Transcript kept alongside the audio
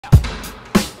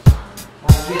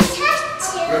kids.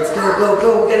 Let's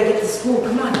go. We gotta get to school.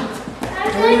 Come on.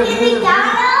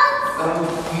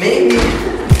 Maybe.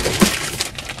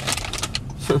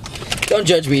 Don't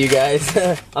judge me, you guys.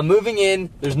 I'm moving in.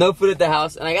 There's no food at the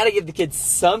house, and I gotta give the kids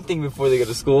something before they go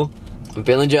to school. I'm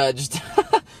feeling judged.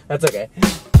 That's okay.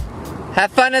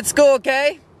 Have fun at school,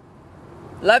 okay?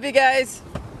 Love you guys.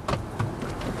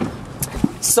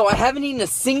 So I haven't eaten a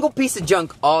single piece of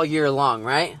junk all year long,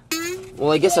 right?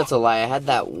 Well, I guess that's a lie. I had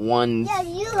that one... Yeah,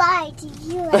 you lied.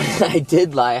 I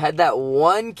did lie. I had that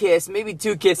one kiss, maybe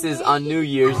 2 kisses on New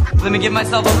Year's. Let me give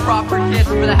myself a proper kiss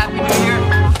for the Happy New Year.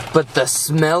 But the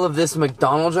smell of this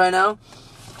McDonald's right now,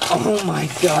 oh my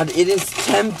God, it is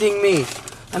tempting me.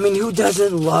 I mean, who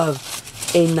doesn't love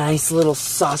a nice little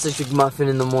sausage McMuffin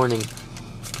in the morning?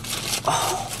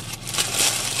 Oh.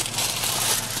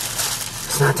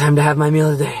 It's not time to have my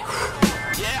meal today.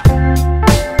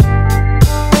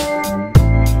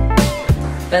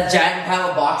 That giant pile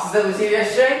of boxes that was here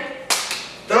yesterday,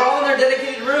 they're all in their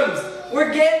dedicated rooms.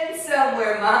 We're getting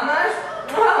somewhere, mamas.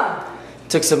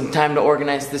 Took some time to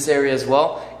organize this area as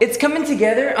well. It's coming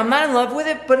together. I'm not in love with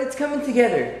it, but it's coming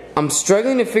together. I'm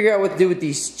struggling to figure out what to do with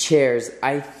these chairs.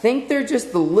 I think they're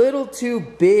just a little too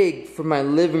big for my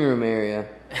living room area.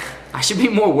 I should be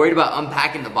more worried about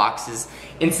unpacking the boxes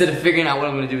instead of figuring out what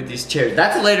I'm gonna do with these chairs.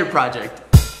 That's a later project.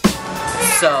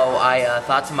 So I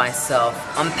thought to myself,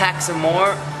 unpack some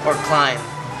more or climb?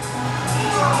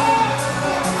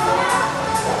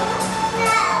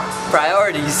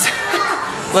 Priorities.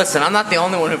 Listen, I'm not the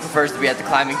only one who prefers to be at the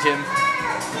climbing gym.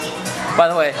 By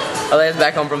the way, Alea's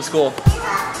back home from school.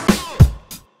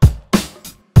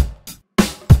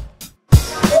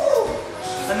 Ooh,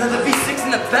 another V6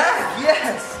 in the back,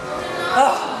 yes!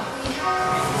 Oh.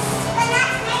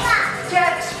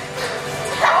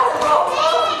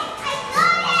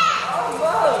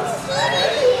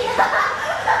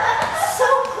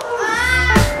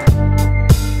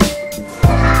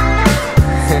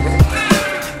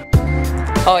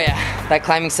 Oh yeah, that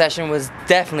climbing session was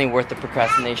definitely worth the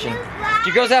procrastination. Did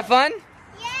you girls have fun?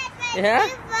 Yes, yeah?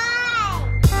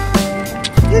 Fun.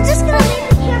 You're just gonna leave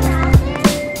the camera out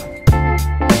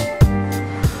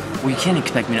there? Well, you can't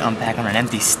expect me to unpack on an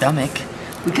empty stomach.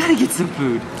 We gotta get some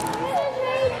food.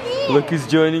 Look who's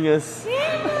joining us.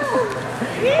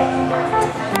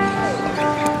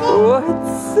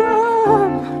 What's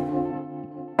up?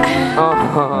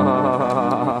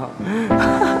 Oh.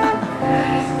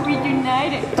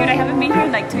 Dude, I haven't been here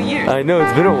in like 2 years. I know,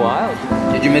 it's been a while.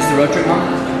 Did you miss the road trip, Mom?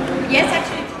 Yes,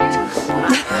 actually.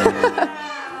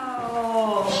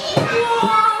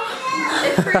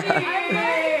 It's pretty.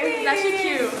 That's so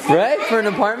cute. Right? For an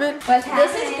apartment? This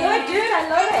is good, dude. I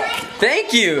love it.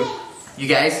 Thank you. You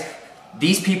guys,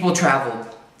 these people traveled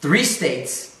 3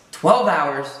 states, 12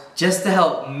 hours, just to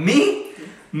help me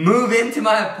move into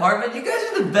my apartment. You guys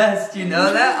are the best, you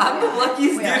know that? I'm the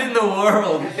luckiest dude in the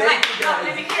world. Thank you guys.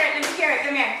 Let me hear it.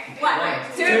 Come here. 1,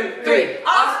 2, 3.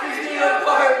 Oscar's new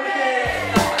apartment.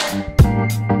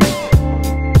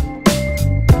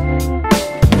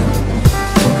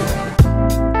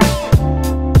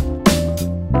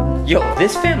 Yo,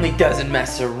 this family doesn't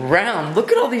mess around.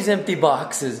 Look at all these empty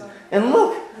boxes. And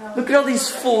look at all these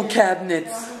full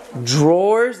cabinets.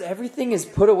 Drawers, everything is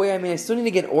put away. I mean, I still need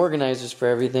to get organizers for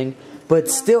everything, but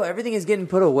still, everything is getting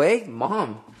put away.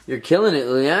 Mom, you're killing it,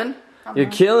 Leanne. You're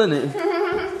killing it.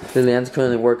 Leanne's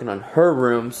currently working on her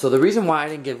room, so the reason why I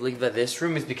didn't give Levi this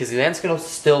room is because Leanne's gonna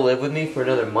still live with me for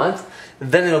another month,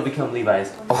 then it'll become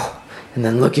Levi's. Oh, and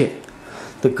then look it.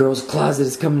 The girls' closet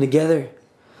is coming together.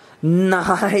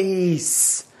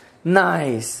 Nice.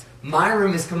 Nice. My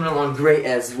room is coming along great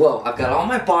as well. I've got all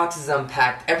my boxes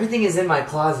unpacked. Everything is in my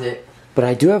closet. But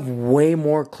I do have way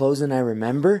more clothes than I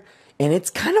remember, and it's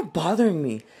kind of bothering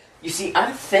me. You see,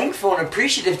 I'm thankful and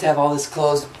appreciative to have all this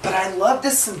clothes, but I love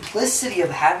the simplicity of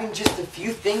having just a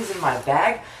few things in my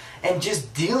bag and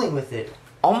just dealing with it.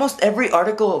 Almost every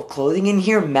article of clothing in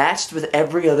here matched with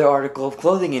every other article of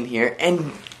clothing in here,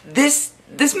 and this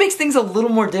makes things a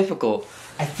little more difficult.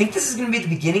 I think this is going to be the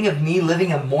beginning of me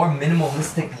living a more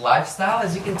minimalistic lifestyle.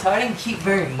 As you can tell, I didn't keep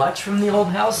very much from the old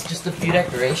house, just a few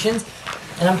decorations,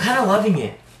 and I'm kind of loving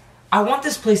it. I want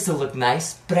this place to look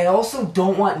nice, but I also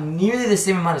don't want nearly the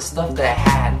same amount of stuff that I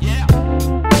had. Yeah.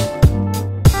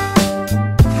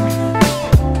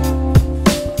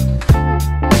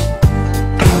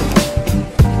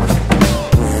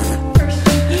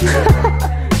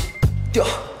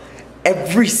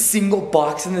 Every single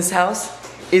box in this house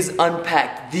is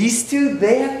unpacked. These two,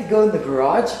 they have to go in the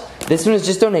garage. This one is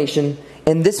just donation,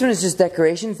 And this one is just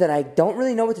decorations that I don't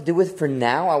really know what to do with for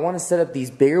now. I want to set up these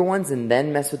bigger ones and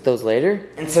then mess with those later.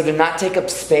 And so to not take up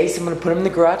space, I'm going to put them in the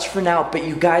garage for now. But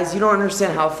you guys, you don't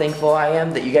understand how thankful I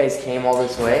am that you guys came all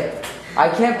this way. I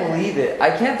can't believe it. I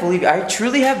can't believe it. I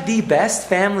truly have the best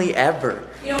family ever.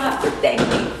 You don't have to thank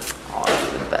me. Oh,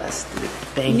 you're the best.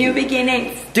 Thank New you.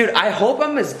 beginnings. Dude, I hope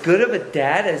I'm as good of a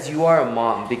dad as you are a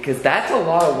mom, because that's a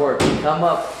lot of work to come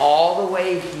up all the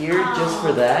way here just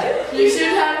for that. You should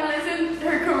have listened to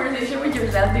her conversation with your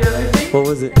dad the other day. What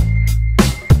was it?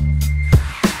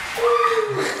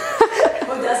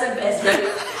 Who does it best, right?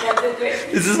 That's the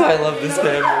trick. This is why I love this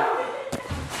family.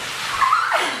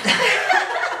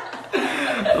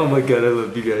 Oh my god, I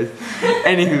love you guys.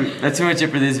 Anywho, that's pretty much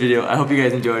it for this video. I hope you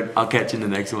guys enjoyed. I'll catch you in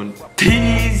the next one.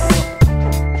 Peace!